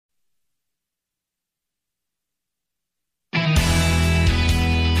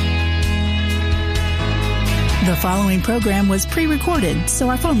following program was pre-recorded, so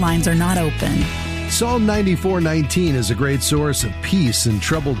our phone lines are not open. Psalm 94:19 is a great source of peace in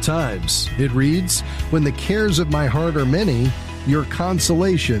troubled times. It reads, "When the cares of my heart are many, your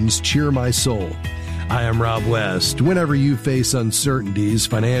consolations cheer my soul." I am Rob West. Whenever you face uncertainties,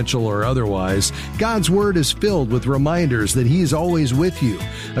 financial or otherwise, God's Word is filled with reminders that He's always with you.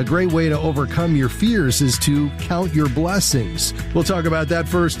 A great way to overcome your fears is to count your blessings. We'll talk about that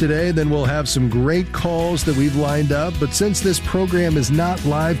first today, then we'll have some great calls that we've lined up. But since this program is not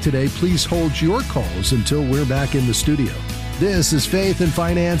live today, please hold your calls until we're back in the studio. This is Faith and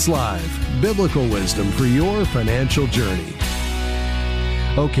Finance Live, biblical wisdom for your financial journey.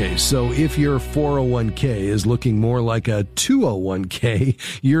 Okay, so if your 401k is looking more like a 201k,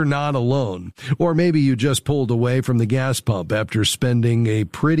 you're not alone. Or maybe you just pulled away from the gas pump after spending a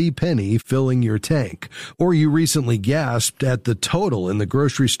pretty penny filling your tank. Or you recently gasped at the total in the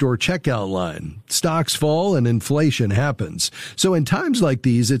grocery store checkout line. Stocks fall and inflation happens. So in times like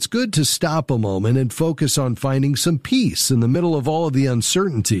these, it's good to stop a moment and focus on finding some peace in the middle of all of the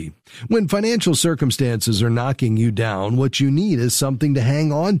uncertainty. When financial circumstances are knocking you down, what you need is something to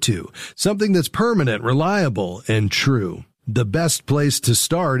hang on to, something that's permanent, reliable, and true. The best place to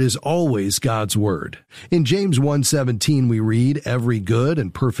start is always God's Word. In James 1:17 we read, "Every good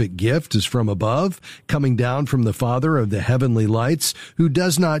and perfect gift is from above, coming down from the Father of the heavenly lights, who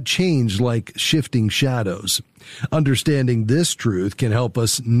does not change like shifting shadows." Understanding this truth can help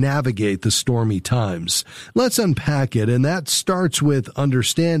us navigate the stormy times. Let's unpack it, and that starts with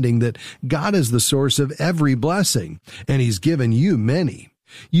understanding that God is the source of every blessing, and He's given you many.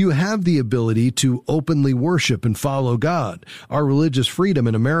 You have the ability to openly worship and follow God. Our religious freedom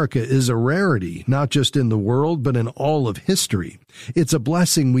in America is a rarity, not just in the world, but in all of history. It's a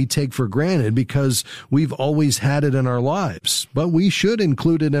blessing we take for granted because we've always had it in our lives, but we should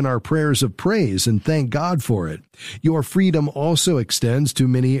include it in our prayers of praise and thank God for it. Your freedom also extends to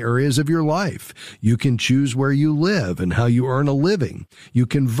many areas of your life. You can choose where you live and how you earn a living. You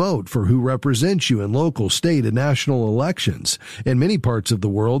can vote for who represents you in local, state, and national elections. In many parts of the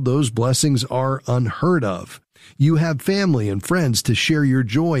world, those blessings are unheard of. You have family and friends to share your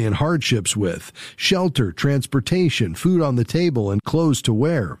joy and hardships with, shelter, transportation, food on the table, and clothes to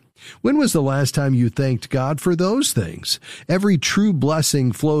wear. When was the last time you thanked God for those things? Every true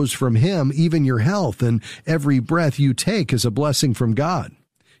blessing flows from Him, even your health, and every breath you take is a blessing from God.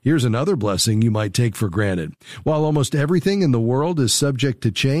 Here's another blessing you might take for granted. While almost everything in the world is subject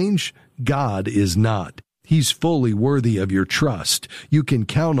to change, God is not. He's fully worthy of your trust. You can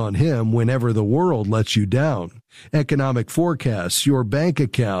count on Him whenever the world lets you down. Economic forecasts, your bank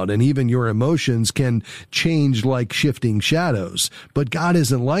account, and even your emotions can change like shifting shadows. But God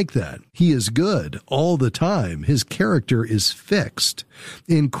isn't like that. He is good all the time. His character is fixed.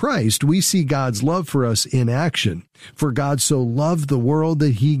 In Christ, we see God's love for us in action. For God so loved the world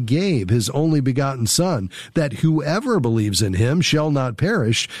that He gave His only begotten Son, that whoever believes in Him shall not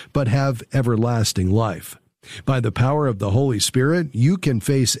perish, but have everlasting life. By the power of the Holy Spirit, you can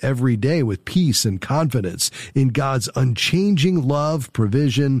face every day with peace and confidence in God's unchanging love,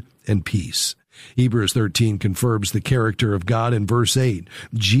 provision, and peace. Hebrews 13 confirms the character of God in verse 8.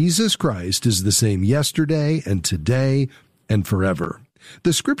 Jesus Christ is the same yesterday and today and forever.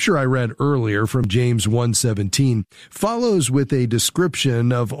 The scripture I read earlier from James 1:17 follows with a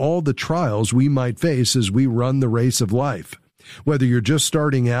description of all the trials we might face as we run the race of life. Whether you're just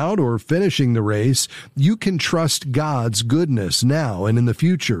starting out or finishing the race, you can trust God's goodness now and in the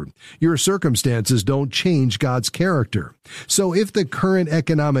future. Your circumstances don't change God's character. So if the current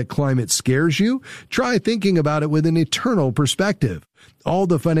economic climate scares you, try thinking about it with an eternal perspective. All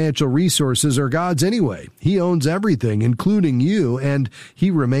the financial resources are God's anyway. He owns everything, including you, and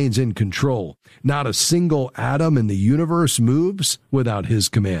He remains in control. Not a single atom in the universe moves without His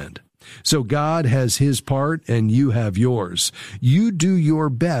command. So God has His part and you have yours. You do your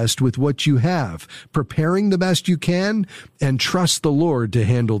best with what you have, preparing the best you can, and trust the Lord to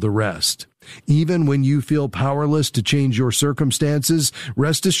handle the rest. Even when you feel powerless to change your circumstances,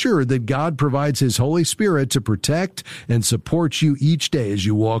 rest assured that God provides His Holy Spirit to protect and support you each day as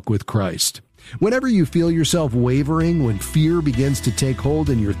you walk with Christ. Whenever you feel yourself wavering, when fear begins to take hold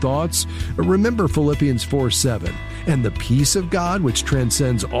in your thoughts, remember Philippians 4:7, and the peace of God, which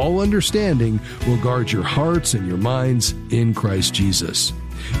transcends all understanding, will guard your hearts and your minds in Christ Jesus.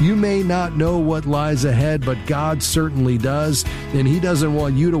 You may not know what lies ahead, but God certainly does, and He doesn't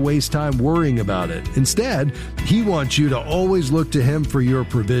want you to waste time worrying about it. Instead, He wants you to always look to Him for your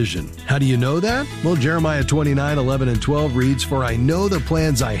provision. How do you know that? Well, Jeremiah 29:11 and 12 reads, "For I know the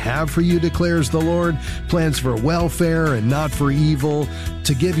plans I have for you, declares the Lord, plans for welfare and not for evil,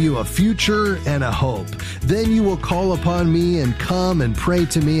 to give you a future and a hope. Then you will call upon me and come and pray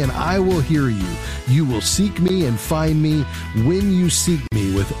to me, and I will hear you. You will seek me and find me when you seek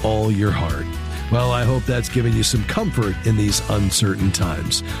me with all your heart." Well, I hope that's given you some comfort in these uncertain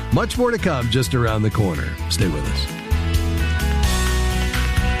times. Much more to come just around the corner. Stay with us.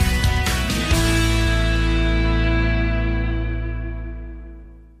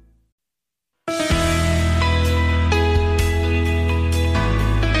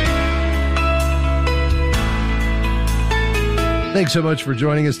 Thanks so much for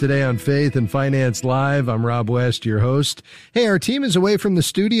joining us today on Faith and Finance Live. I'm Rob West, your host. Hey, our team is away from the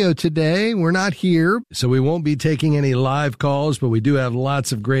studio today. We're not here, so we won't be taking any live calls, but we do have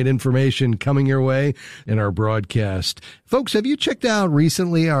lots of great information coming your way in our broadcast. Folks, have you checked out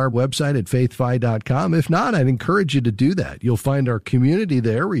recently our website at faithfi.com? If not, I'd encourage you to do that. You'll find our community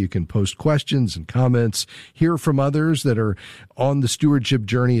there where you can post questions and comments, hear from others that are on the stewardship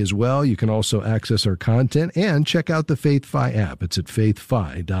journey as well. You can also access our content and check out the FaithFi app. It's at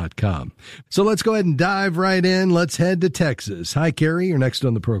faithfi.com. So let's go ahead and dive right in. Let's head to Texas. Hi, Carrie. You're next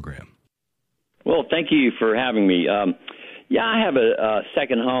on the program. Well, thank you for having me. I have a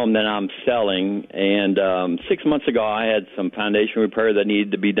second home that I'm selling, and 6 months ago I had some foundation repair that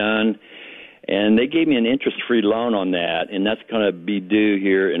needed to be done, and they gave me an interest-free loan on that, and that's going to be due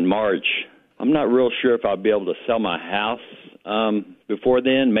here in March. I'm not real sure if I'll be able to sell my house before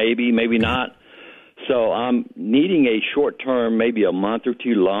then, maybe not. So I'm needing a short-term, maybe a month or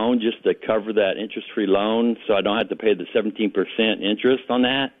two loan just to cover that interest-free loan so I don't have to pay the 17% interest on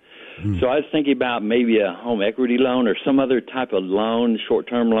that. So I was thinking about maybe a home equity loan or some other type of loan,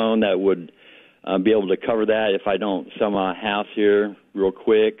 short-term loan that would be able to cover that if I don't sell my house here real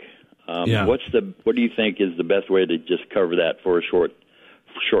quick. What do you think is the best way to just cover that for a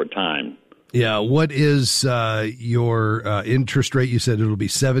short time? Yeah. What is your interest rate? You said it'll be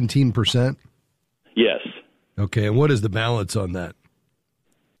 17%? Yes. Okay. And what is the balance on that?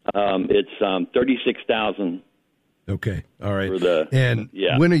 It's $36,000. Okay. All right. And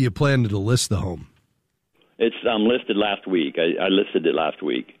when are you planning to list the home? It's listed last week. I listed it last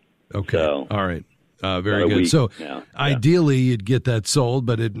week. Okay. So, all right. Very good. So ideally you'd get that sold,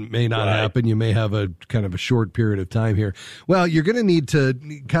 but it may not happen. You may have a kind of a short period of time here. Well, you're going to need to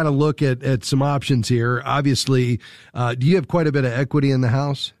kind of look at some options here. Obviously, do you have quite a bit of equity in the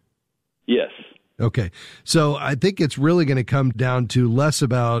house? Yes. Okay. So I think it's really going to come down to less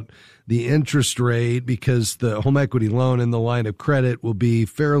about the interest rate because the home equity loan and the line of credit will be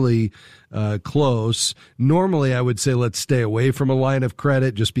fairly close. Normally, I would say let's stay away from a line of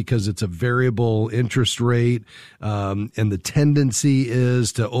credit just because it's a variable interest rate. And the tendency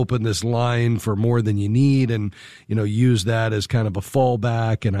is to open this line for more than you need and, use that as kind of a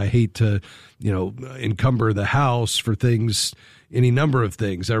fallback. And I hate to, encumber the house for things, any number of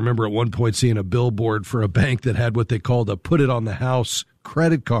things. I remember at one point seeing a billboard for a bank that had what they called a put it on the house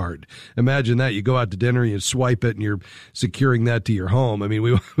credit card. Imagine that. You go out to dinner, you swipe it, and you're securing that to your home. I mean,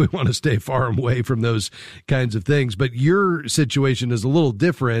 we want to stay far away from those kinds of things. But your situation is a little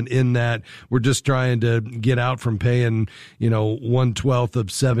different in that we're just trying to get out from paying, 1/12 of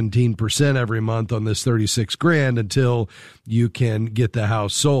 17% every month on this $36,000 until you can get the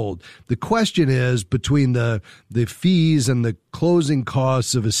house sold. The question is between the fees and the closing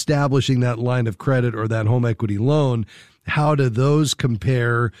costs of establishing that line of credit or that home equity loan, how do those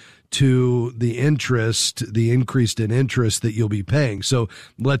compare to the interest, the increased in interest that you'll be paying? So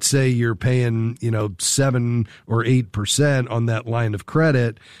let's say you're paying, 7 or 8% on that line of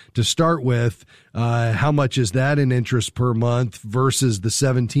credit to start with. How much is that in interest per month versus the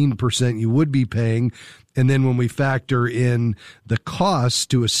 17% you would be paying? And then when we factor in the costs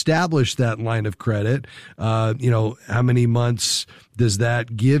to establish that line of credit, how many months does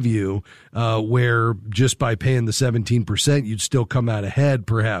that give you where just by paying the 17%, you'd still come out ahead,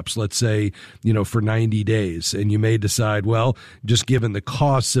 perhaps, let's say, for 90 days. And you may decide, well, just given the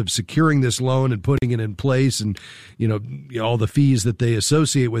costs of securing this loan and putting it in place and, all the fees that they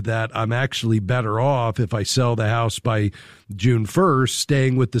associate with that, I'm actually better off if I sell the house by June 1st,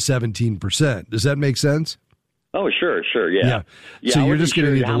 staying with the 17%. Does that make sense? Oh, sure, yeah. So you're just going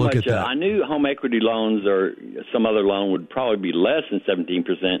to need to look at that. I knew home equity loans or some other loan would probably be less than 17%,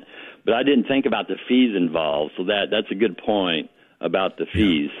 but I didn't think about the fees involved. So that's a good point about the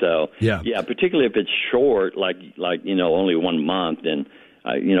fees. So particularly if it's short, like only 1 month, and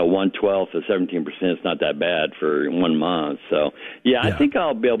 1/12 of 17% is not that bad for 1 month. So, I think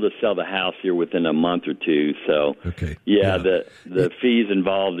I'll be able to sell the house here within a month or two. So, the fees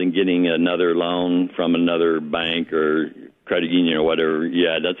involved in getting another loan from another bank or credit union or whatever.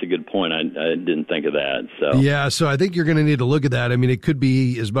 Yeah, that's a good point. I didn't think of that. So I think you're going to need to look at that. I mean, it could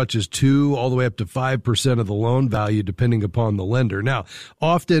be as much as 2 all the way up to 5% of the loan value, depending upon the lender. Now,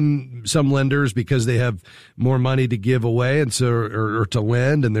 often some lenders, because they have more money to give away and so or to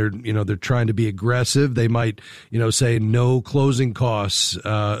lend, and they're trying to be aggressive, they might say no closing costs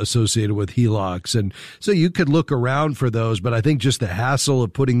associated with HELOCs, and so you could look around for those. But I think just the hassle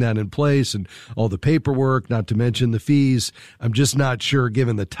of putting that in place and all the paperwork, not to mention the fees, I'm just not sure,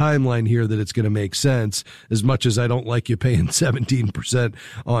 given the timeline here, that it's going to make sense, as much as I don't like you paying 17%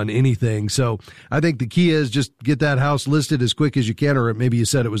 on anything. So I think the key is just get that house listed as quick as you can, or maybe you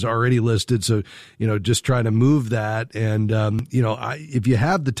said it was already listed. So, just try to move that. And, if you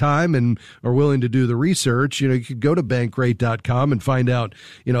have the time and are willing to do the research, you could go to bankrate.com and find out,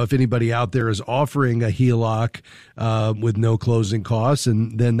 if anybody out there is offering a HELOC with no closing costs,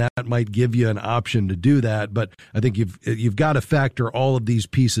 and then that might give you an option to do that. But I think you've got to factor all of these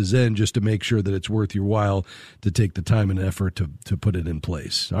pieces in just to make sure that it's worth your while to take the time and effort to put it in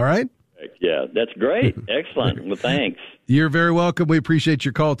place. All right? Yeah, that's great. Excellent. Well, thanks. You're very welcome. We appreciate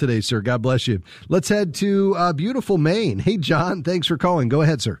your call today, sir. God bless you. Let's head to beautiful Maine. Hey, John, thanks for calling. Go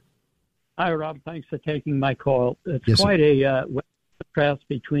ahead, sir. Hi, Rob. Thanks for taking my call. It's quite a contrast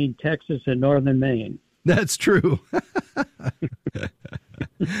between Texas and northern Maine. That's true.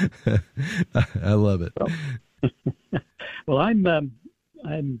 I love it. Well, I'm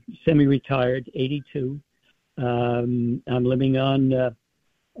semi-retired, 82. I'm living on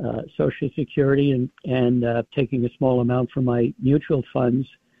Social Security and taking a small amount from my mutual funds,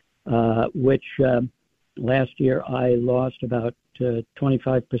 which last year I lost about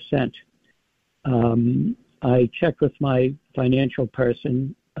 25%. I checked with my financial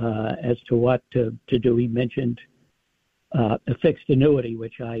person as to what to do. He mentioned a fixed annuity,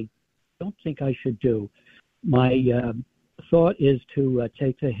 which I don't think I should do. My thought is to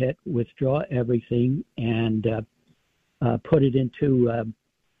take the hit, withdraw everything, and put it into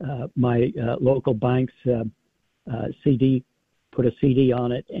my local bank's CD, put a CD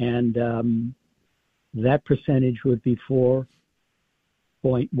on it, and that percentage would be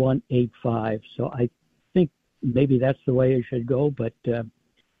 4.185. So I think maybe that's the way it should go, but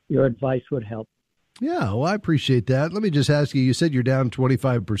your advice would help. Yeah, well, I appreciate that. Let me just ask you said you're down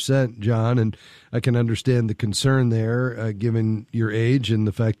 25%, John, and I can understand the concern there, given your age and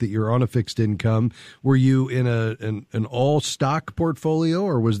the fact that you're on a fixed income. Were you in an all-stock portfolio,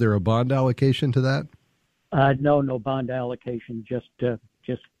 or was there a bond allocation to that? No bond allocation, just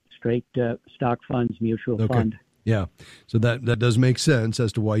straight stock funds, mutual fund. Yeah, so that does make sense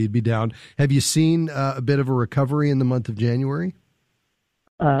as to why you'd be down. Have you seen a bit of a recovery in the month of January?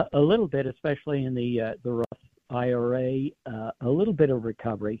 A little bit, especially in the Roth IRA, a little bit of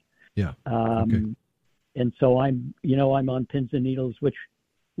recovery. Yeah. And so I'm on pins and needles,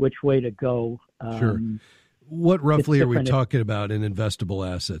 which way to go. Sure. What roughly are we talking about in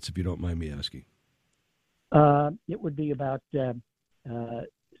investable assets, if you don't mind me asking? It would be about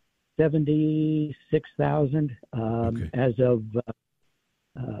 76,000 as of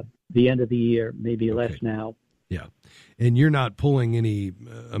the end of the year, maybe less now. Yeah. And you're not pulling any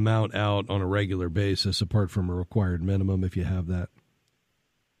amount out on a regular basis apart from a required minimum, if you have that?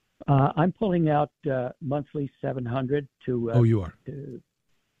 I'm pulling out monthly $700 to you are to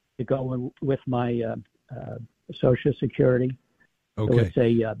go with my Social Security. Okay. So it's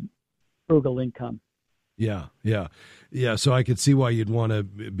a frugal income. Yeah. So I could see why you'd want to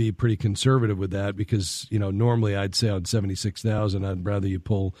be pretty conservative with that, because normally I'd say on 76,000, I'd rather you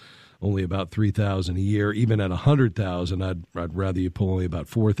pull only about 3,000 a year. Even at 100,000, I'd rather you pull only about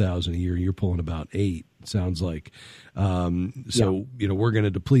 4,000 a year. You're pulling about 8. It sounds like. We're going to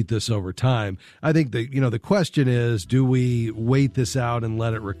deplete this over time. I think the question is, do we wait this out and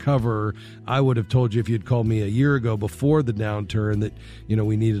let it recover? I would have told you, if you'd called me a year ago before the downturn, that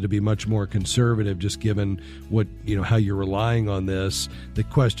we needed to be much more conservative, just given what how you're relying on this. The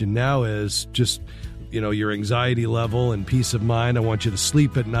question now is just your anxiety level and peace of mind. I want you to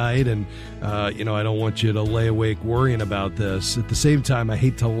sleep at night, and I don't want you to lay awake worrying about this. At the same time, I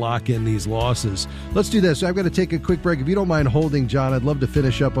hate to lock in these losses. Let's do this. I've got to take a quick break. If you don't mind holding, John, I'd love to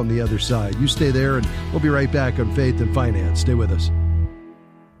finish up on the other side. You stay there, and we'll be right back on Faith and Finance. Stay with us.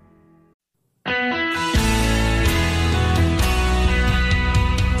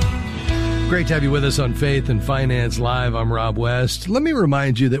 Great to have you with us on Faith and Finance Live. I'm Rob West. Let me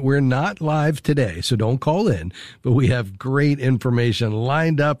remind you that we're not live today, so don't call in, but we have great information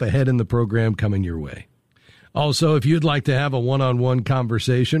lined up ahead in the program coming your way. Also, if you'd like to have a one-on-one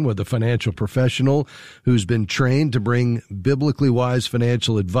conversation with a financial professional who's been trained to bring biblically wise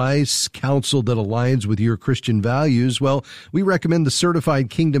financial advice, counsel that aligns with your Christian values, well, we recommend the Certified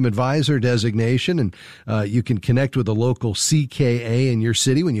Kingdom Advisor designation, and you can connect with a local CKA in your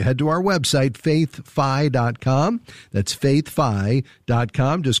city when you head to our website, faithfi.com. That's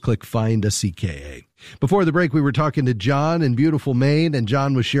faithfi.com. Just click Find a CKA. Before the break, we were talking to John in beautiful Maine, and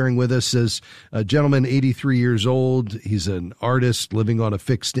John was sharing with us as a gentleman, 83 years old. He's an artist living on a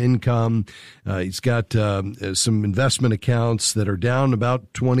fixed income. He's got some investment accounts that are down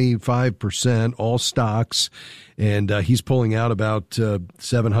about 25%, all stocks, and he's pulling out about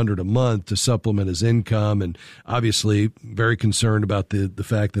 $700 a month to supplement his income, and obviously very concerned about the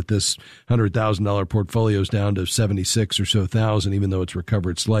fact that this $100,000 portfolio is down to 76 or so thousand, even though it's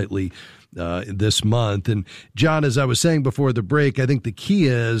recovered slightly this month. And John, as I was saying before the break, I think the key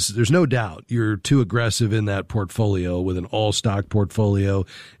is there's no doubt you're too aggressive in that portfolio with an all stock portfolio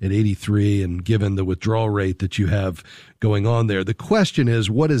at 83, and given the withdrawal rate that you have going on there. The question is,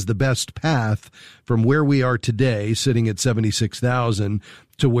 what is the best path from where we are today, sitting at 76,000,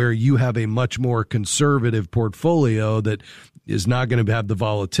 to where you have a much more conservative portfolio that is not going to have the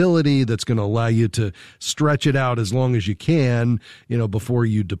volatility, that's going to allow you to stretch it out as long as you can, before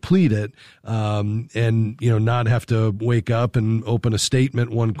you deplete it, and not have to wake up and open a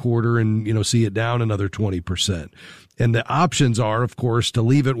statement one quarter and, see it down another 20%. And the options are, of course, to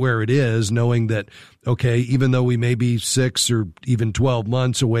leave it where it is, knowing that, okay, even though we may be 6 or even 12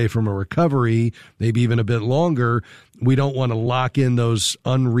 months away from a recovery, maybe even a bit longer, we don't want to lock in those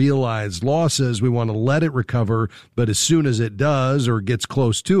unrealized losses. We want to let it recover, but as soon as it does or gets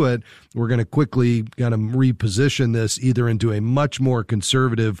close to it, we're going to quickly kind of reposition this either into a much more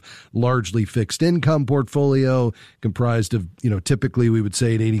conservative, largely fixed income portfolio comprised of, typically we would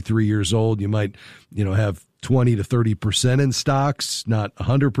say at 83 years old, you might, have 20 to 30% in stocks, not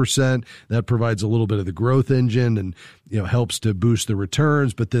 100%. That provides a little bit of the growth engine and, helps to boost the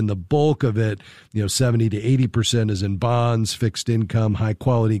returns. But then the bulk of it, 70 to 80% is in bonds, fixed income, high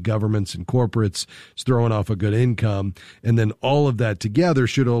quality governments and corporates. It's throwing off a good income. And then all of that together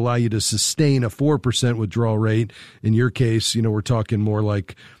should allow you to sustain a 4% withdrawal rate. In your case, we're talking more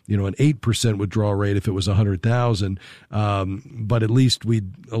like, an 8% withdrawal rate if it was 100,000. But at least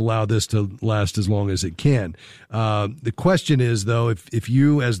we'd allow this to last as long as it can. The question is, though, if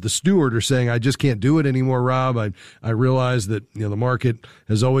you as the steward are saying, I just can't do it anymore, Rob, I realize that, the market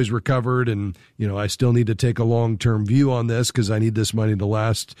has always recovered and, I still need to take a long-term view on this because I need this money to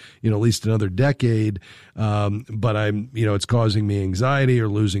last, at least another decade. But it's causing me anxiety or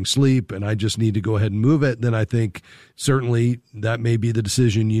losing sleep and I just need to go ahead and move it. Then I think certainly that may be the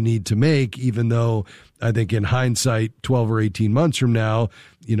decision you need to make, even though I think in hindsight, 12 or 18 months from now,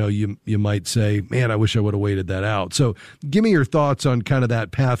 you might say, man, I wish I would have waited that out. So give me your thoughts on kind of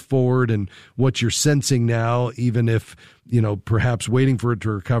that path forward and what you're sensing now, even if, perhaps waiting for it to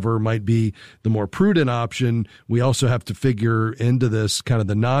recover might be the more prudent option. We also have to figure into this kind of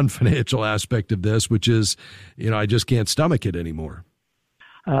the non-financial aspect of this, which is, I just can't stomach it anymore.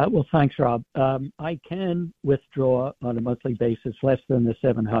 Well, thanks, Rob. I can withdraw on a monthly basis less than the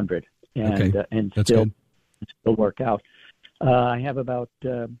 700 and still work out. I have about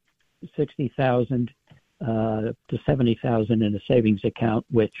 60,000 to 70,000 in a savings account,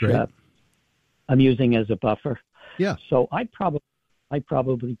 which I'm using as a buffer. Yeah. So I probably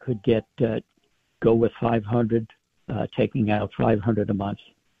could go with 500, taking out 500 a month.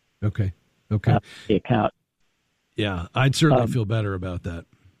 Okay. The account. Yeah, I'd certainly feel better about that.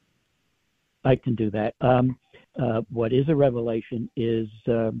 I can do that. What is a revelation is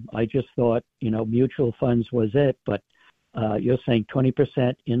I just thought, mutual funds was it, but you're saying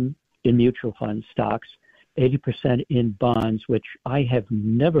 20% in mutual funds, stocks, 80% in bonds, which I have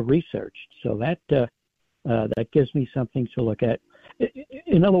never researched. So that gives me something to look at.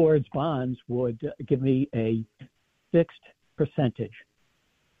 In other words, bonds would give me a fixed percentage.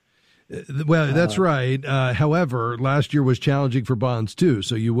 Well, that's right. However, last year was challenging for bonds too,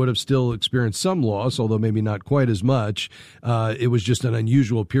 so you would have still experienced some loss, although maybe not quite as much. It was just an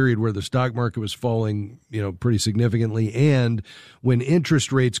unusual period where the stock market was falling, pretty significantly. And when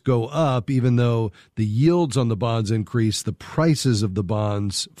interest rates go up, even though the yields on the bonds increase, the prices of the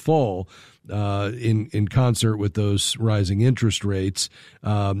bonds fall. in concert with those rising interest rates.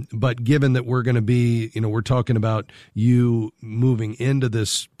 But given that we're going to be, we're talking about you moving into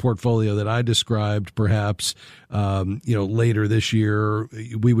this portfolio that I described, perhaps, later this year,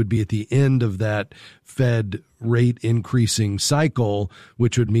 we would be at the end of that Fed rate increasing cycle,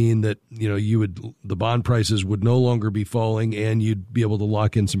 which would mean that, the bond prices would no longer be falling and you'd be able to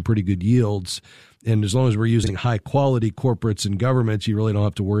lock in some pretty good yields. And as long as we're using high quality corporates and governments, you really don't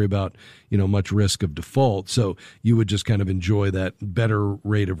have to worry about, much risk of default. So you would just kind of enjoy that better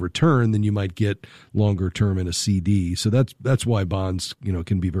rate of return than you might get longer term in a CD. So that's why bonds,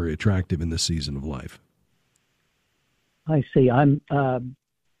 can be very attractive in this season of life. I see. I'm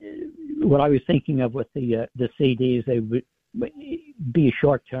what I was thinking of with the CDs, they would be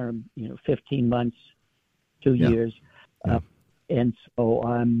short term, 15 months, 2 years. And so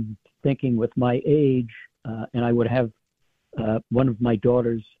I'm thinking with my age, and I would have one of my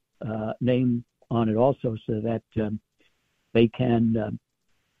daughter's name on it also, so that they can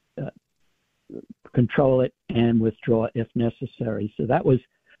control it and withdraw if necessary. So that was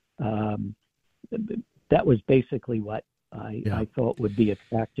basically what I thought would be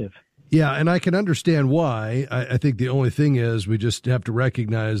attractive. Yeah, and I can understand why. I think the only thing is we just have to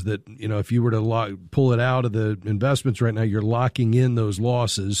recognize that, if you were to pull it out of the investments right now, you're locking in those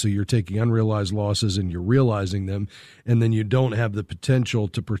losses. So you're taking unrealized losses and you're realizing them. And then you don't have the potential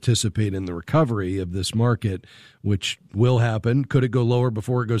to participate in the recovery of this market, which will happen. Could it go lower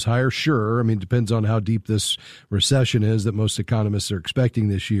before it goes higher? Sure. I mean, it depends on how deep this recession is that most economists are expecting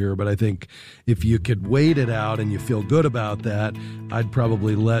this year. But I think if you could wait it out and you feel good about that, I'd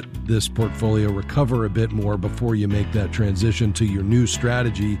probably let this portfolio recover a bit more before you make that transition to your new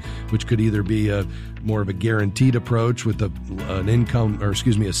strategy, which could either be more of a guaranteed approach with a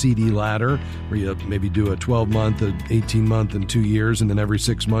CD ladder, where you maybe do a 12-month, an 18-month, and 2 years, and then every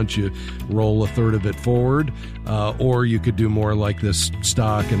 6 months you roll a third of it forward. Or you could do more like this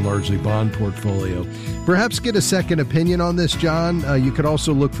stock and largely bond portfolio. Perhaps get a second opinion on this, John. You could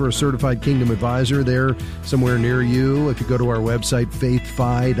also look for a certified Kingdom advisor there somewhere near you. If you go to our website,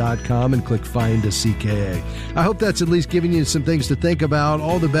 faithfi.com, and click Find a CKA. I hope that's at least giving you some things to think about.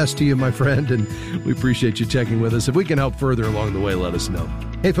 All the best to you, my friend, and we appreciate you checking with us. If we can help further along the way, let us know.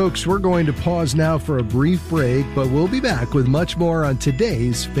 Hey, folks, we're going to pause now for a brief break, but we'll be back with much more on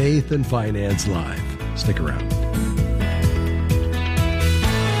today's Faith and Finance Live. Stick around.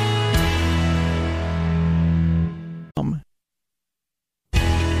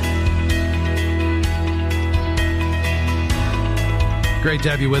 Great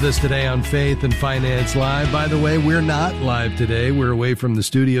to have you with us today on Faith and Finance Live. By the way, we're not live today. We're away from the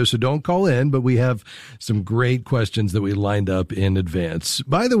studio, so don't call in, but we have some great questions that we lined up in advance.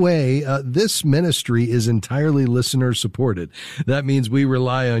 By the way, this ministry is entirely listener supported. That means we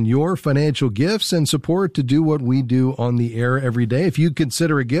rely on your financial gifts and support to do what we do on the air every day. If you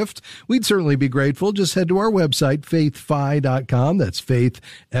consider a gift, we'd certainly be grateful. Just head to our website, faithfi.com. That's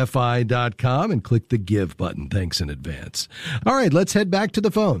faithfi.com, and click the Give button. Thanks in advance. All right, let's head back to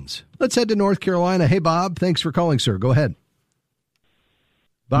the phones. Let's head to North Carolina. Hey, Bob, thanks for calling, sir. Go ahead.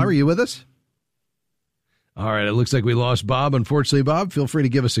 Bob, are you with us? All right, it looks like we lost Bob. Unfortunately, Bob, feel free to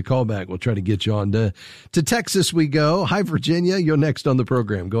give us a call back. We'll try to get you on to Texas we go. Hi, Virginia. You're next on the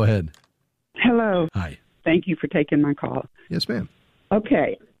program. Go ahead. Hello. Hi. Thank you for taking my call. Yes, ma'am.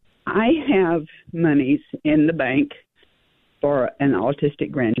 Okay. I have monies in the bank for an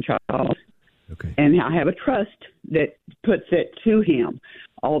autistic grandchild. Okay. And I have a trust that puts it to him.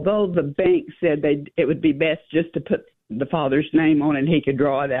 Although the bank said it would be best just to put the father's name on it and he could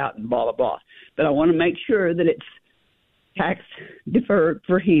draw it out and blah, blah, blah. But I want to make sure that it's tax deferred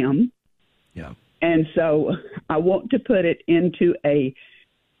for him. Yeah. And so I want to put it into a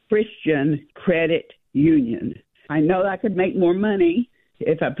Christian credit union. I know I could make more money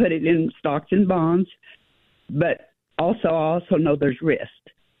if I put it in stocks and bonds, but I also know there's risk.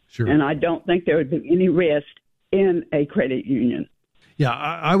 Sure. And I don't think there would be any risk in a credit union. Yeah,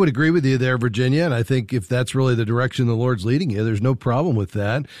 I would agree with you there, Virginia. And I think if that's really the direction the Lord's leading you, there's no problem with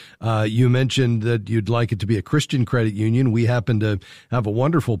that. You mentioned that you'd like it to be a Christian credit union. We happen to have a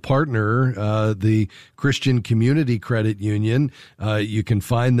wonderful partner, the Christian Community Credit Union. You can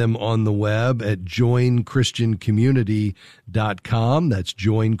find them on the web at joinchristiancommunity.com. That's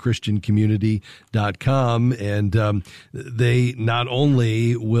joinchristiancommunity.com. And they not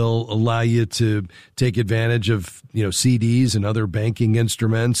only will allow you to take advantage of, CDs and other banking lending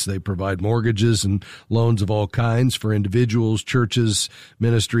instruments. They provide mortgages and loans of all kinds for individuals, churches,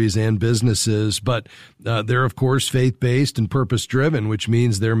 ministries, and businesses. But they're, of course, faith-based and purpose-driven, which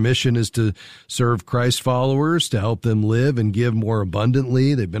means their mission is to serve Christ followers, to help them live and give more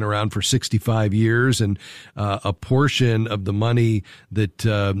abundantly. They've been around for 65 years, and a portion of the money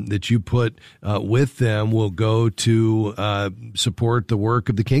that you put with them will go to support the work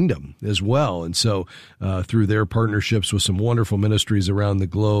of the kingdom as well. And so through their partnerships with some wonderful ministries around the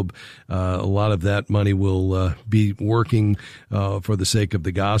globe, a lot of that money will be working for the sake of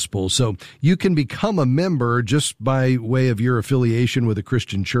the gospel. So you can become a member just by way of your affiliation with a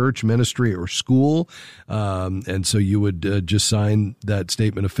Christian church, ministry, or school. And so you would just sign that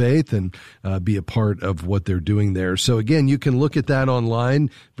statement of faith and be a part of what they're doing there. So again, you can look at that online,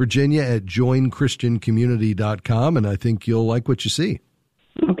 Virginia, at joinchristiancommunity.com, and I think you'll like what you see.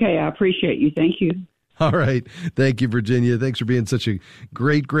 Okay, I appreciate you. Thank you. All right. Thank you, Virginia. Thanks for being such a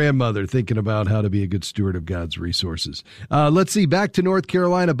great grandmother, thinking about how to be a good steward of God's resources. Let's see, back to North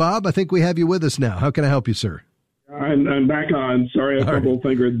Carolina. Bob, I think we have you with us now. How can I help you, sir? I'm back on. Sorry, I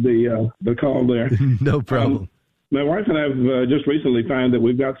double-fingered the call there. No problem. My wife and I have just recently found that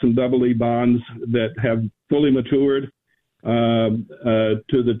we've got some double-E bonds that have fully matured to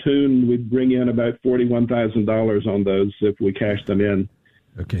the tune, we'd bring in about $41,000 on those if we cashed them in.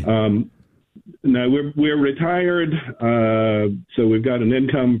 Okay. Now, we're retired, so we've got an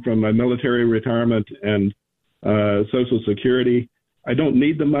income from my military retirement and Social Security. I don't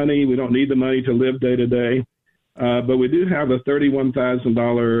need the money. We don't need the money to live day to day. But we do have a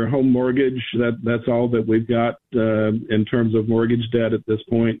 $31,000 home mortgage. That's all that we've got in terms of mortgage debt at this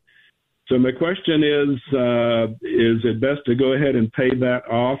point. So my question is it best to go ahead and pay that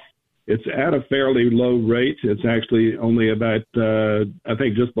off? It's at a fairly low rate. It's actually only about, I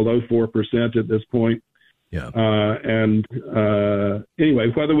think, just below 4% at this point. Yeah.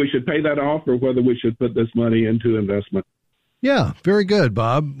 Anyway, whether we should pay that off or whether we should put this money into investment. Yeah, very good,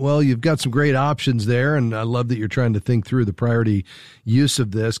 Bob. Well, you've got some great options there, and I love that you're trying to think through the priority use of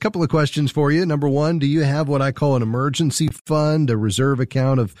this. Couple of questions for you. Number one, do you have what I call an emergency fund, a reserve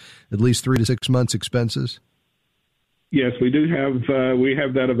account of at least 3 to 6 months' expenses? Yes, we do have we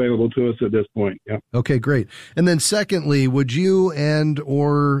have that available to us at this point. Yeah. Okay, great. And then secondly, would you and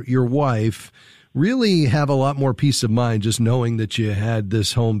or your wife really have a lot more peace of mind just knowing that you had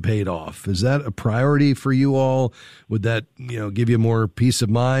this home paid off? Is that a priority for you all? Would that, give you more peace of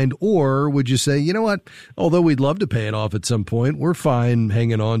mind? Or would you say, you know what, although we'd love to pay it off at some point, we're fine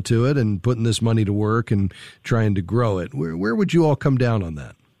hanging on to it and putting this money to work and trying to grow it? Where would you all come down on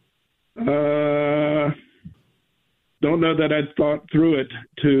that? Don't know that I'd thought through it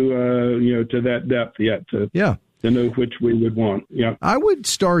to that depth yet to know which we would want. Yeah. I would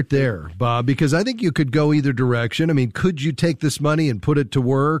start there, Bob, because I think you could go either direction. I mean, could you take this money and put it to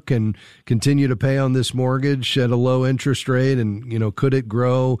work and continue to pay on this mortgage at a low interest rate? And, could it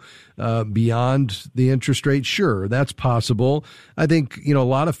grow beyond the interest rate? Sure, that's possible. I think, a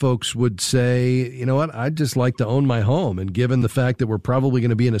lot of folks would say, you know what, I'd just like to own my home. And given the fact that we're probably going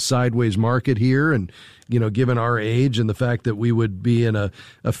to be in a sideways market here and, given our age and the fact that we would be in a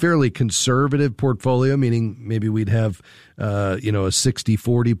fairly conservative portfolio, meaning maybe we'd have, a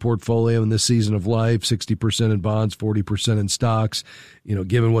 60-40 portfolio in this season of life, 60% in bonds, 40% in stocks,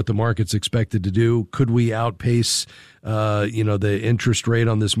 given what the market's expected to do, could we outpace, the interest rate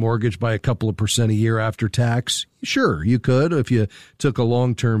on this mortgage by a couple of percent a year after tax? Sure, you could if you took a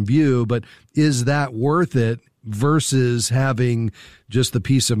long-term view, but is that worth it versus having just the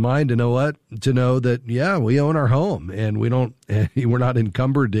peace of mind to know that, we own our home and we're not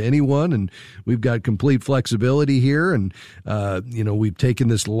encumbered to anyone and we've got complete flexibility here. And, we've taken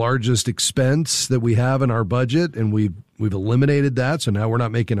this largest expense that we have in our budget and we've eliminated that. So now we're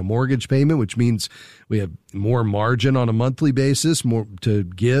not making a mortgage payment, which means we have more margin on a monthly basis, more to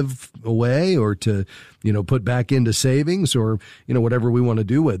give away or to, put back into savings or, whatever we want to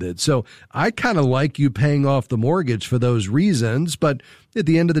do with it. So I kind of like you paying off the mortgage for those reasons. But at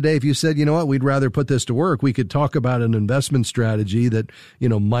the end of the day, if you said, we'd rather put this to work, we could talk about an investment strategy that,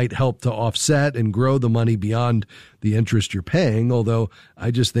 might help to offset and grow the money beyond the interest you're paying. Although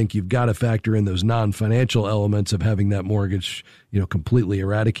I just think you've got to factor in those non-financial elements of having that mortgage, completely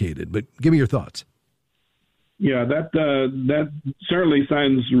eradicated. But give me your thoughts. Yeah, that certainly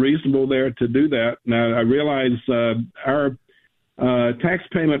sounds reasonable there to do that. Now, I realize our tax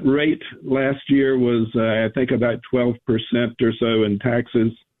payment rate last year was, I think, about 12% or so in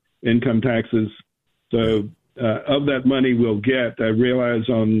taxes, income taxes. So of that money we'll get, I realize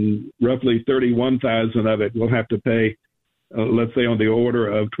on roughly $31,000 of it, we'll have to pay, let's say, on the order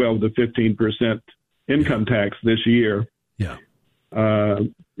of 12 to 15% income tax this year. Yeah.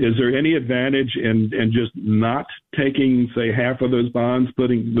 Is there any advantage in just not taking, say, half of those bonds,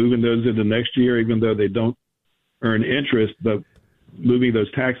 moving those into next year, even though they don't earn interest, but moving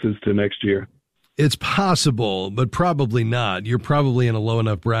those taxes to next year? It's possible, but probably not. You're probably in a low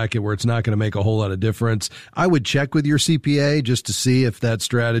enough bracket where it's not going to make a whole lot of difference. I would check with your CPA just to see if that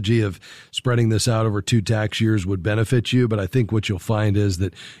strategy of spreading this out over 2 tax years would benefit you. But I think what you'll find is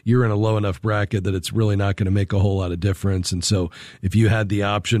that you're in a low enough bracket that it's really not going to make a whole lot of difference. And so if you had the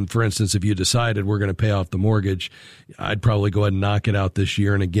option, for instance, if you decided we're going to pay off the mortgage, I'd probably go ahead and knock it out this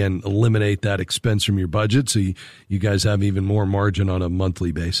year and, again, eliminate that expense from your budget so you guys have even more margin on a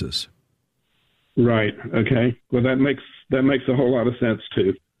monthly basis. Right. Okay. Well, that makes a whole lot of sense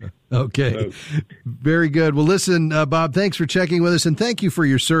too. Okay. Very good. Well, listen, Bob, thanks for checking with us, and thank you for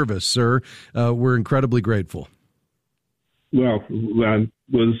your service, sir. We're incredibly grateful. Well, I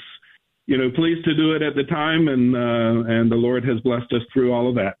was, pleased to do it at the time, and the Lord has blessed us through all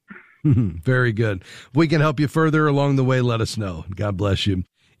of that. Very good. If we can help you further along the way, let us know. God bless you.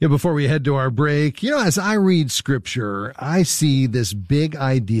 Before we head to our break, as I read Scripture, I see this big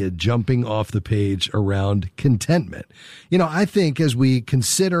idea jumping off the page around contentment. I think as we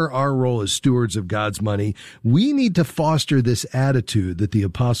consider our role as stewards of God's money, we need to foster this attitude that the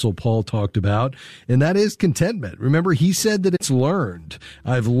Apostle Paul talked about, and that is contentment. Remember, he said that it's learned.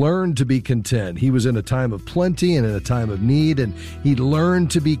 I've learned to be content. He was in a time of plenty and in a time of need, and he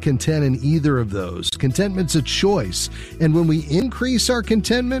learned to be content in either of those. Contentment's a choice, and when we increase our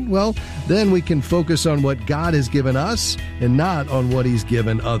contentment, well, then we can focus on what God has given us and not on what he's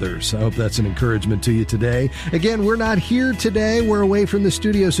given others. I hope that's an encouragement to you today. Again, we're not here today. We're away from the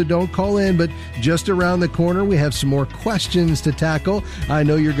studio, so don't call in, but just around the corner, we have some more questions to tackle. I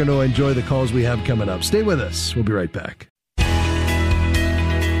know you're going to enjoy the calls we have coming up. Stay with us. We'll be right back.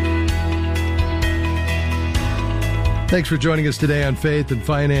 Thanks for joining us today on Faith and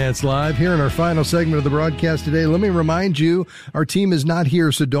Finance Live. Here in our final segment of the broadcast today, let me remind you, our team is not here,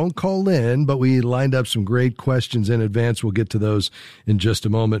 so don't call in, but we lined up some great questions in advance. We'll get to those in just a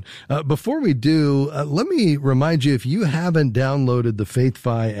moment. Before we do, let me remind you, if you haven't downloaded the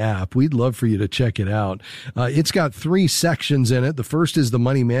FaithFi app, we'd love for you to check it out. It's got 3 sections in it. The first is the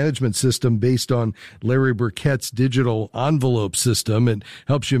money management system based on Larry Burkett's digital envelope system. It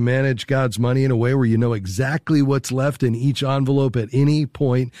helps you manage God's money in a way where you know exactly what's left in each envelope at any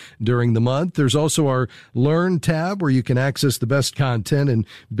point during the month. There's also our Learn tab where you can access the best content in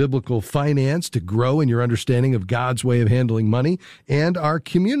biblical finance to grow in your understanding of God's way of handling money, and our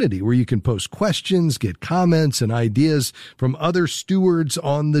community where you can post questions, get comments, and ideas from other stewards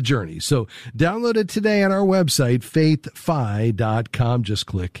on the journey. So download it today on our website, faithfi.com. Just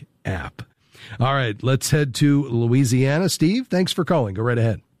click app. All right, let's head to Louisiana. Steve, thanks for calling. Go right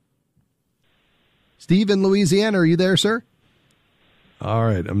ahead. Steve in Louisiana, are you there, sir? All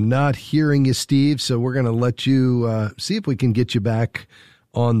right, I'm not hearing you, Steve, so we're going to let you see if we can get you back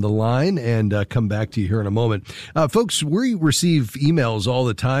on the line and come back to you here in a moment. Folks, we receive emails all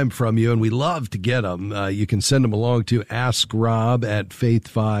the time from you, and we love to get them. You can send them along to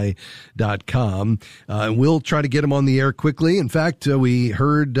askrob@faithfi.com. And we'll try to get them on the air quickly. In fact, we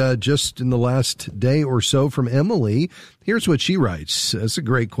heard just in the last day or so from Emily. Here's what she writes. It's a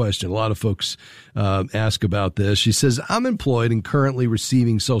great question. A lot of folks ask about this. She says, I'm employed and currently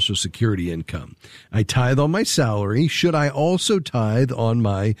receiving Social Security income. I tithe on my salary. Should I also tithe on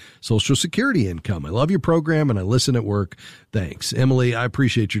my Social Security income? I love your program and I listen at work. Thanks. Emily, I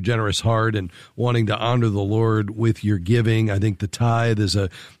appreciate your generous heart and wanting to honor the Lord with your giving. I think the tithe is a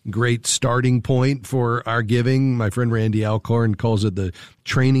great starting point for our giving. My friend Randy Alcorn calls it the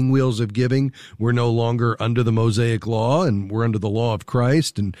training wheels of giving. We're no longer under the Mosaic law and we're under the law of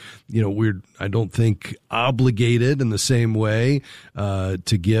Christ. And, we're, I don't think, obligated in the same way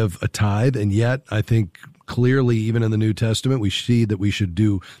to give a tithe. And yet I think clearly, even in the New Testament, we see that we should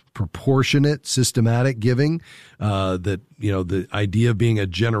do proportionate, systematic giving, that, the idea of being a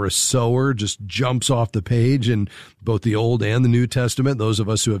generous sower just jumps off the page in both the Old and the New Testament. Those of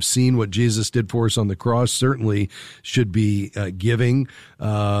us who have seen what Jesus did for us on the cross certainly should be giving,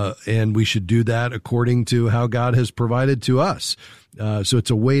 and we should do that according to how God has provided to us. So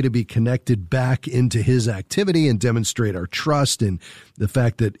it's a way to be connected back into his activity and demonstrate our trust in the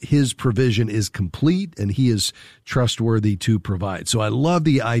fact that his provision is complete and he is trustworthy to provide. So I love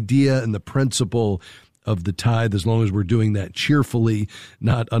the idea and the principle of the tithe as long as we're doing that cheerfully,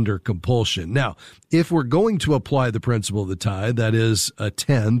 not under compulsion. Now, if we're going to apply the principle of the tithe, that is a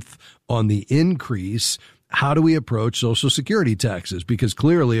tenth on the increase, how do we approach Social Security taxes? Because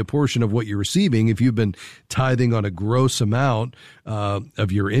clearly a portion of what you're receiving, if you've been tithing on a gross amount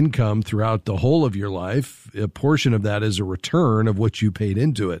of your income throughout the whole of your life, a portion of that as a return of what you paid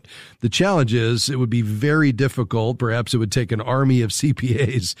into it. The challenge is it would be very difficult. Perhaps it would take an army of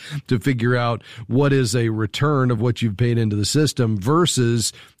CPAs to figure out what is a return of what you've paid into the system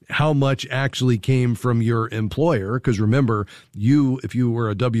versus how much actually came from your employer. Because remember, if you were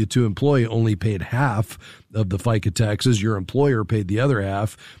a W-2 employee, only paid half of the FICA taxes. Your employer paid the other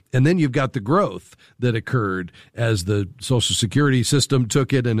half. And then you've got the growth that occurred as the Social Security system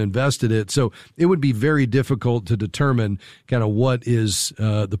took it and invested it. So it would be very difficult to determine kind of what is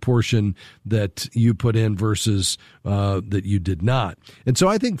the portion that you put in versus that you did not. And so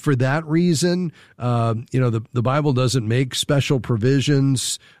I think for that reason, the Bible doesn't make special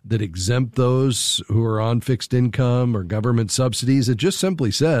provisions that exempt those who are on fixed income or government subsidies. It just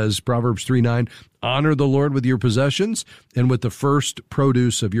simply says, Proverbs 3:9, honor the Lord with your possessions and with the first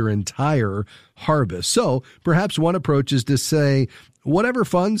produce of your entire harvest. So perhaps one approach is to say, whatever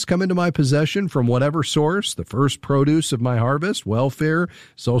funds come into my possession from whatever source, the first produce of my harvest, welfare,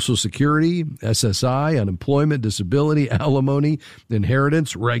 Social Security, SSI, unemployment, disability, alimony,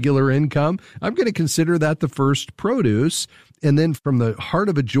 inheritance, regular income, I'm going to consider that the first produce. And then from the heart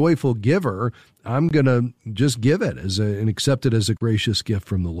of a joyful giver, I'm going to just give it and accept it as a gracious gift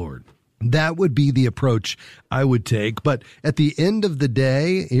from the Lord. That would be the approach I would take. But at the end of the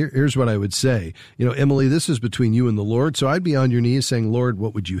day, here's what I would say. Emily, this is between you and the Lord. So I'd be on your knees saying, Lord,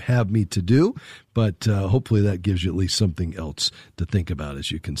 what would you have me to do? But hopefully that gives you at least something else to think about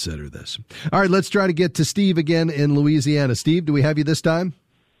as you consider this. All right, let's try to get to Steve again in Louisiana. Steve, do we have you this time?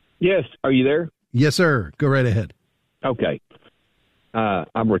 Yes. Are you there? Yes, sir. Go right ahead. Okay.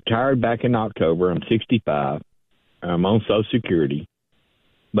 I'm retired back in October. I'm 65. I'm on Social Security.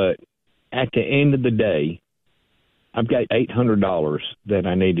 But at the end of the day, I've got $800 that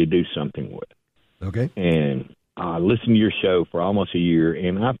I need to do something with. Okay. And I listened to your show for almost a year,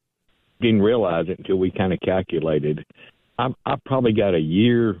 and I didn't realize it until we kind of calculated. I've probably got a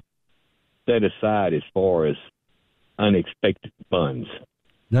year set aside as far as unexpected funds.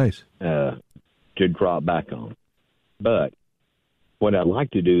 Nice. To drop back on. But what I'd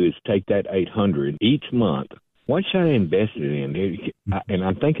like to do is take that $800 each month. What should I invest it in? And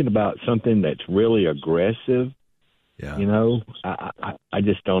I'm thinking about something that's really aggressive. Yeah. I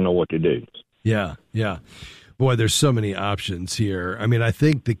just don't know what to do. Yeah. Yeah. Boy, there's so many options here. I mean, I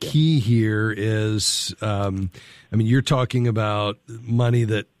think the key here is, you're talking about money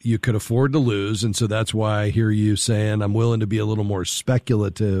that you could afford to lose. And so that's why I hear you saying I'm willing to be a little more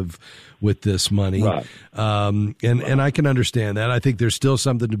speculative with this money. Right. And I can understand that. I think there's still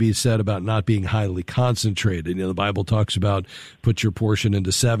something to be said about not being highly concentrated. The Bible talks about put your portion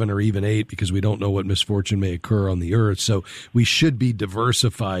into 7 or even 8 because we don't know what misfortune may occur on the earth. So we should be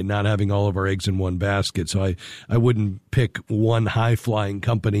diversified, not having all of our eggs in one basket. So I wouldn't pick one high-flying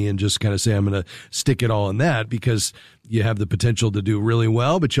company and just kind of say I'm going to stick it all in that, because you have the potential to do really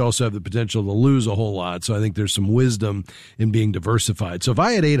well, but you also have the potential to lose a whole lot. So I think there's some wisdom in being diversified. So if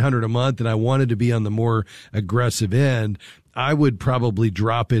I had $800 a month and I wanted to be on the more aggressive end, I would probably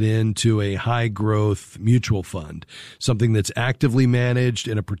drop it into a high growth mutual fund, something that's actively managed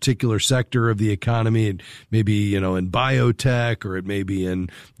in a particular sector of the economy. And maybe, in biotech, or it may be in,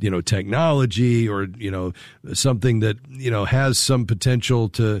 technology, or, something that, has some potential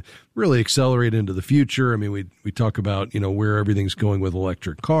to really accelerate into the future. I mean, we talk about, where everything's going with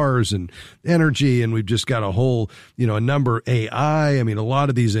electric cars and energy, and we've just got a whole, a number AI. I mean, a lot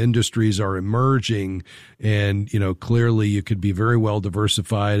of these industries are emerging, and, clearly you could be very well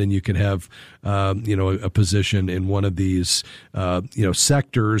diversified, and you could have, a position in one of these,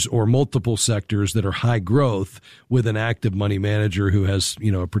 sectors or multiple sectors that are high growth with an active money manager who has,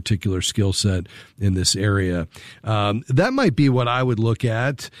 a particular skill set in this area. That might be what I would look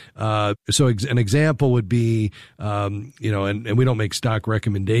at. So an example would be, and we don't make stock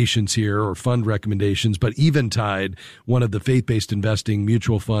recommendations here or fund recommendations, but Eventide, one of the faith-based investing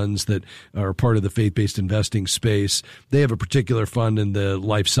mutual funds that are part of the faith-based investing space, they have a particular fund in the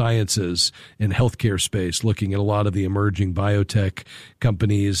life sciences and healthcare space, looking at a lot of the emerging biotech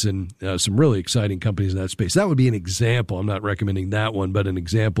companies and some really exciting companies in that space. That would be an example. I'm not recommending that one, but an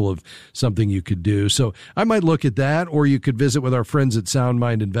example of something you could do. So I might look at that, or you could visit with our friends at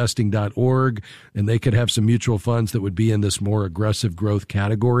soundmindinvesting.org, and they could have some mutual funds that would be in this more aggressive growth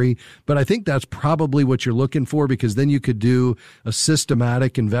category. But I think that's probably what you're looking for, because then you could do a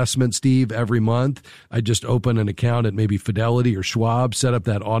systematic investment, Steve, every month. I just open an account at maybe Fidelity or Schwab, set up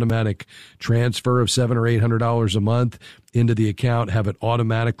that automatic transfer of $700 or $800 a month, into the account, have it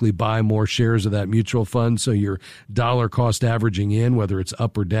automatically buy more shares of that mutual fund. So you're dollar cost averaging in, whether it's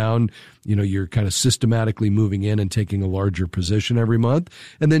up or down, you're kind of systematically moving in and taking a larger position every month.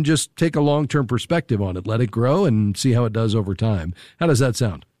 And then just take a long-term perspective on it. Let it grow and see how it does over time. How does that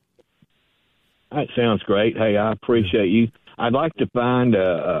sound? That sounds great. Hey, I appreciate you. I'd like to find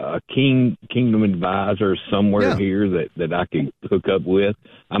a Kingdom advisor somewhere here that I can hook up with.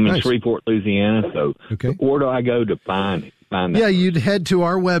 I'm in Shreveport, Louisiana, so where do I go to find that? Yeah, you'd head to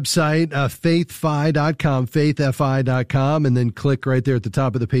our website, faithfi.com, faithfi.com, and then click right there at the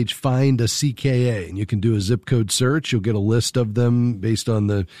top of the page, Find a CKA, and you can do a zip code search. You'll get a list of them based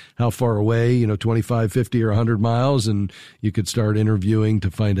on how far away, 25, 50, or 100 miles, and you could start interviewing to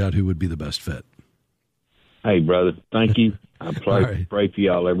find out who would be the best fit. Hey, brother, thank you. I pray for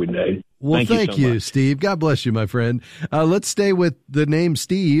y'all every day. Well, thank you, Steve. God bless you, my friend. Let's stay with the name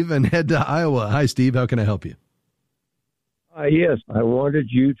Steve and head to Iowa. Hi, Steve. How can I help you? Yes, I wanted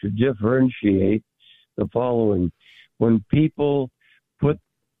you to differentiate the following. When people put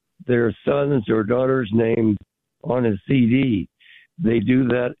their son's or daughter's name on a CD, they do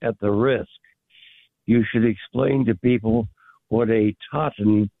that at the risk. You should explain to people what a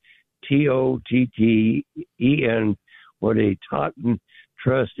Totten, Totten, what a Totten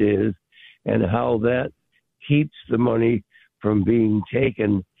trust is and how that keeps the money from being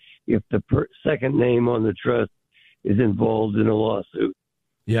taken if the second name on the trust is involved in a lawsuit.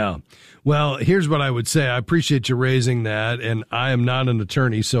 Yeah. Well, here's what I would say. I appreciate you raising that, and I am not an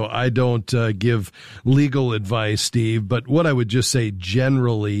attorney, so I don't give legal advice, Steve. But what I would just say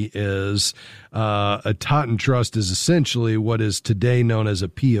generally is a Totten trust is essentially what is today known as a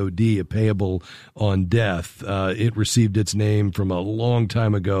POD, a payable on death. It received its name from a long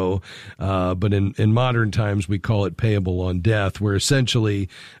time ago, but in modern times we call it payable on death, where essentially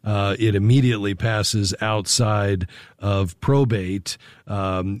it immediately passes outside of probate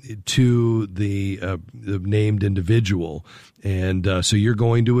to the named individual. And so you're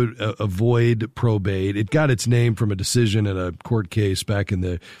going to avoid probate. It got its name from a decision in a court case back in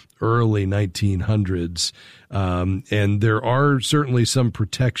the early 1900s. And there are certainly some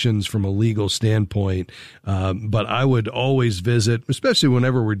protections from a legal standpoint. But I would always visit, especially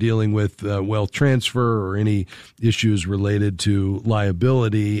whenever we're dealing with wealth transfer or any issues related to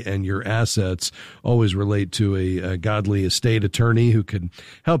liability and your assets, always relate to a godly estate attorney who can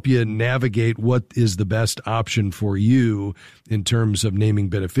help you navigate what is the best option for you in terms of naming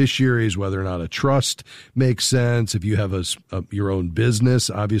beneficiaries, whether or not a trust makes sense. If you have your own business,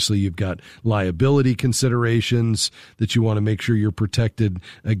 obviously you've got liability considerations that you want to make sure you're protected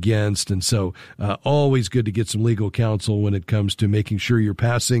against. And so always good to get some legal counsel when it comes to making sure you're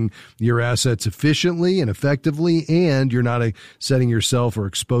passing your assets efficiently and effectively, and you're not setting yourself or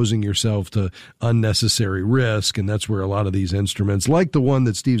exposing yourself to unnecessary risk. And that's where a lot of these instruments, like the one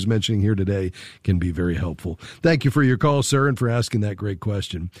that Steve's mentioning here today, can be very helpful. Thank you for your call, sir, and for asking that great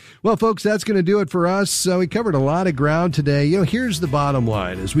question. Well, folks, that's going to do it for us. So we covered a lot of ground today. Here's the bottom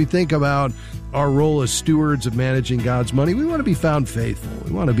line. As we think about our role as stewards of managing God's money, we want to be found faithful.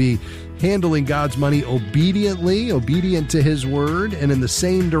 We want to be handling God's money obedient to his word, and in the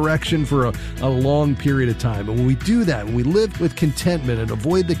same direction for a long period of time. And when we do that, when we live with contentment and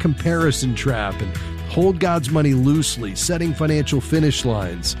avoid the comparison trap and hold God's money loosely, setting financial finish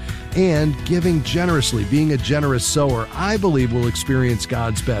lines, and giving generously, being a generous sower, I believe we'll experience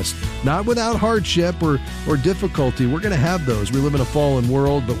God's best. Not without hardship or difficulty. We're going to have those. We live in a fallen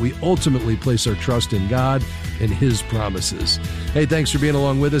world, but we ultimately place our trust in God and his promises. Hey, thanks for being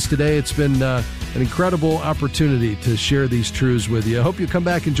along with us today. It's been an incredible opportunity to share these truths with you. I hope you come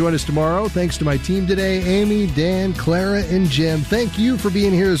back and join us tomorrow. Thanks to my team today, Amy, Dan, Clara, and Jim. Thank you for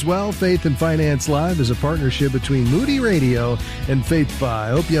being here as well. Faith and Finance Live is a partnership between Moody Radio and FaithFi. I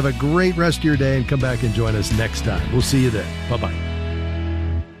hope you have a great rest of your day and come back and join us next time. We'll see you then. Bye-bye.